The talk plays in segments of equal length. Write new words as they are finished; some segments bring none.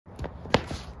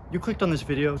You clicked on this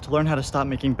video to learn how to stop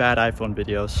making bad iPhone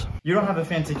videos. You don't have a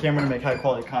fancy camera to make high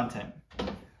quality content.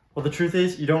 Well, the truth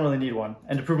is, you don't really need one.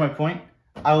 And to prove my point,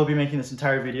 I will be making this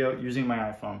entire video using my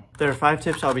iPhone. There are 5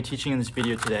 tips I'll be teaching in this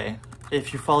video today.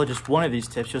 If you follow just one of these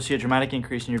tips, you'll see a dramatic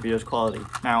increase in your video's quality.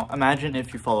 Now, imagine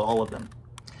if you follow all of them.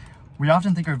 We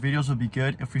often think our videos will be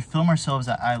good if we film ourselves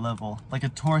at eye level, like a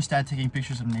tourist dad taking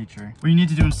pictures of nature. What you need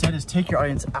to do instead is take your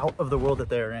audience out of the world that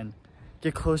they are in.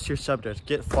 Get close to your subject,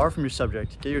 get far from your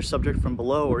subject, get your subject from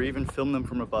below, or even film them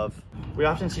from above. We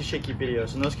often see shaky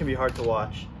videos, and those can be hard to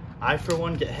watch. I, for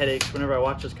one, get headaches whenever I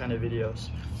watch those kind of videos.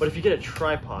 But if you get a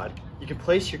tripod, you can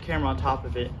place your camera on top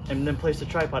of it and then place the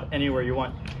tripod anywhere you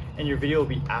want, and your video will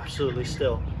be absolutely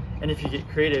still. And if you get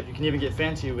creative, you can even get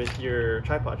fancy with your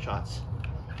tripod shots.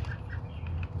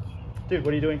 Dude,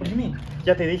 what are you doing? What do you mean?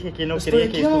 Ya te dije que no quería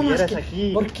que estuvieras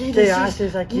aquí. ¿Por qué ¿Qué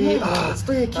haces aquí?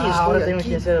 Estoy aquí, ahora tengo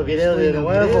que hacer el video de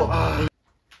nuevo. Ah.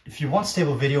 If you want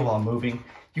stable video while moving,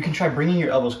 you can try bringing your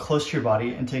elbows close to your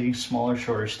body and taking smaller,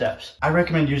 shorter steps. I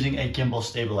recommend using a gimbal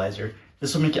stabilizer.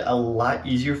 This will make it a lot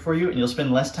easier for you and you'll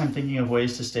spend less time thinking of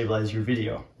ways to stabilize your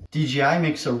video. DJI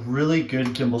makes a really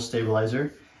good gimbal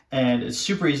stabilizer and it's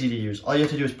super easy to use. All you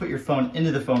have to do is put your phone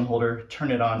into the phone holder,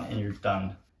 turn it on, and you're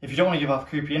done. If you don't want to give off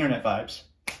creepy internet vibes,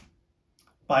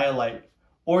 buy a light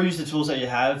or use the tools that you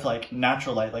have like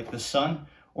natural light like the sun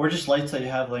or just lights that you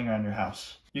have laying around your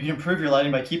house. You can improve your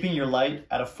lighting by keeping your light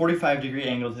at a 45-degree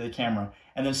angle to the camera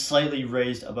and then slightly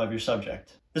raised above your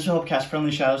subject. This will help cast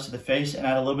friendly shadows to the face and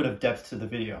add a little bit of depth to the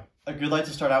video. A good light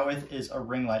to start out with is a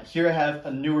ring light. Here I have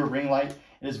a newer ring light.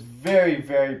 It is very,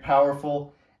 very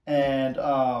powerful and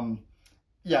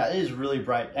yeah, it is really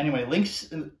bright. Anyway,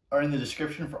 links are in the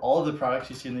description for all of the products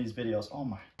you see in these videos. Oh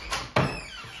my.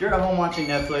 If you're at home watching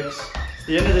Netflix, it's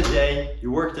the end of the day, you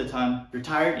worked a ton, you're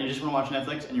tired and you just want to watch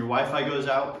Netflix and your Wi-Fi goes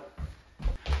out.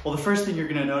 Well, the first thing you're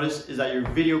gonna notice is that your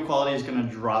video quality is gonna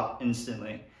drop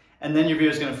instantly. And then your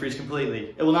video is gonna freeze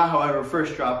completely. It will not, however,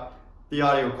 first drop the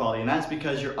audio quality. And that's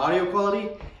because your audio quality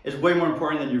is way more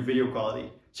important than your video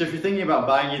quality. So if you're thinking about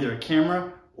buying either a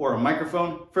camera or a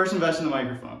microphone, first invest in the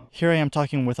microphone. Here I am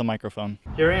talking with a microphone.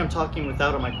 Here I am talking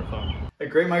without a microphone. A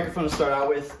great microphone to start out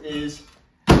with is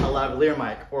a lavalier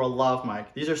mic or a lav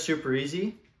mic. These are super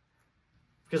easy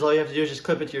because all you have to do is just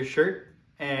clip it to your shirt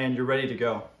and you're ready to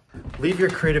go. Leave your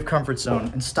creative comfort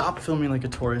zone and stop filming like a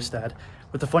tourist dad.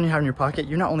 With the phone you have in your pocket,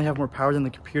 you not only have more power than the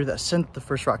computer that sent the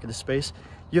first rocket to space,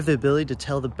 you have the ability to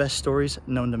tell the best stories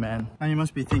known to man. Now you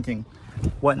must be thinking,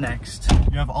 what next?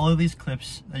 You have all of these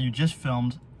clips that you just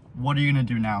filmed. What are you gonna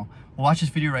do now? Well, watch this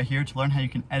video right here to learn how you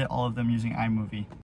can edit all of them using iMovie.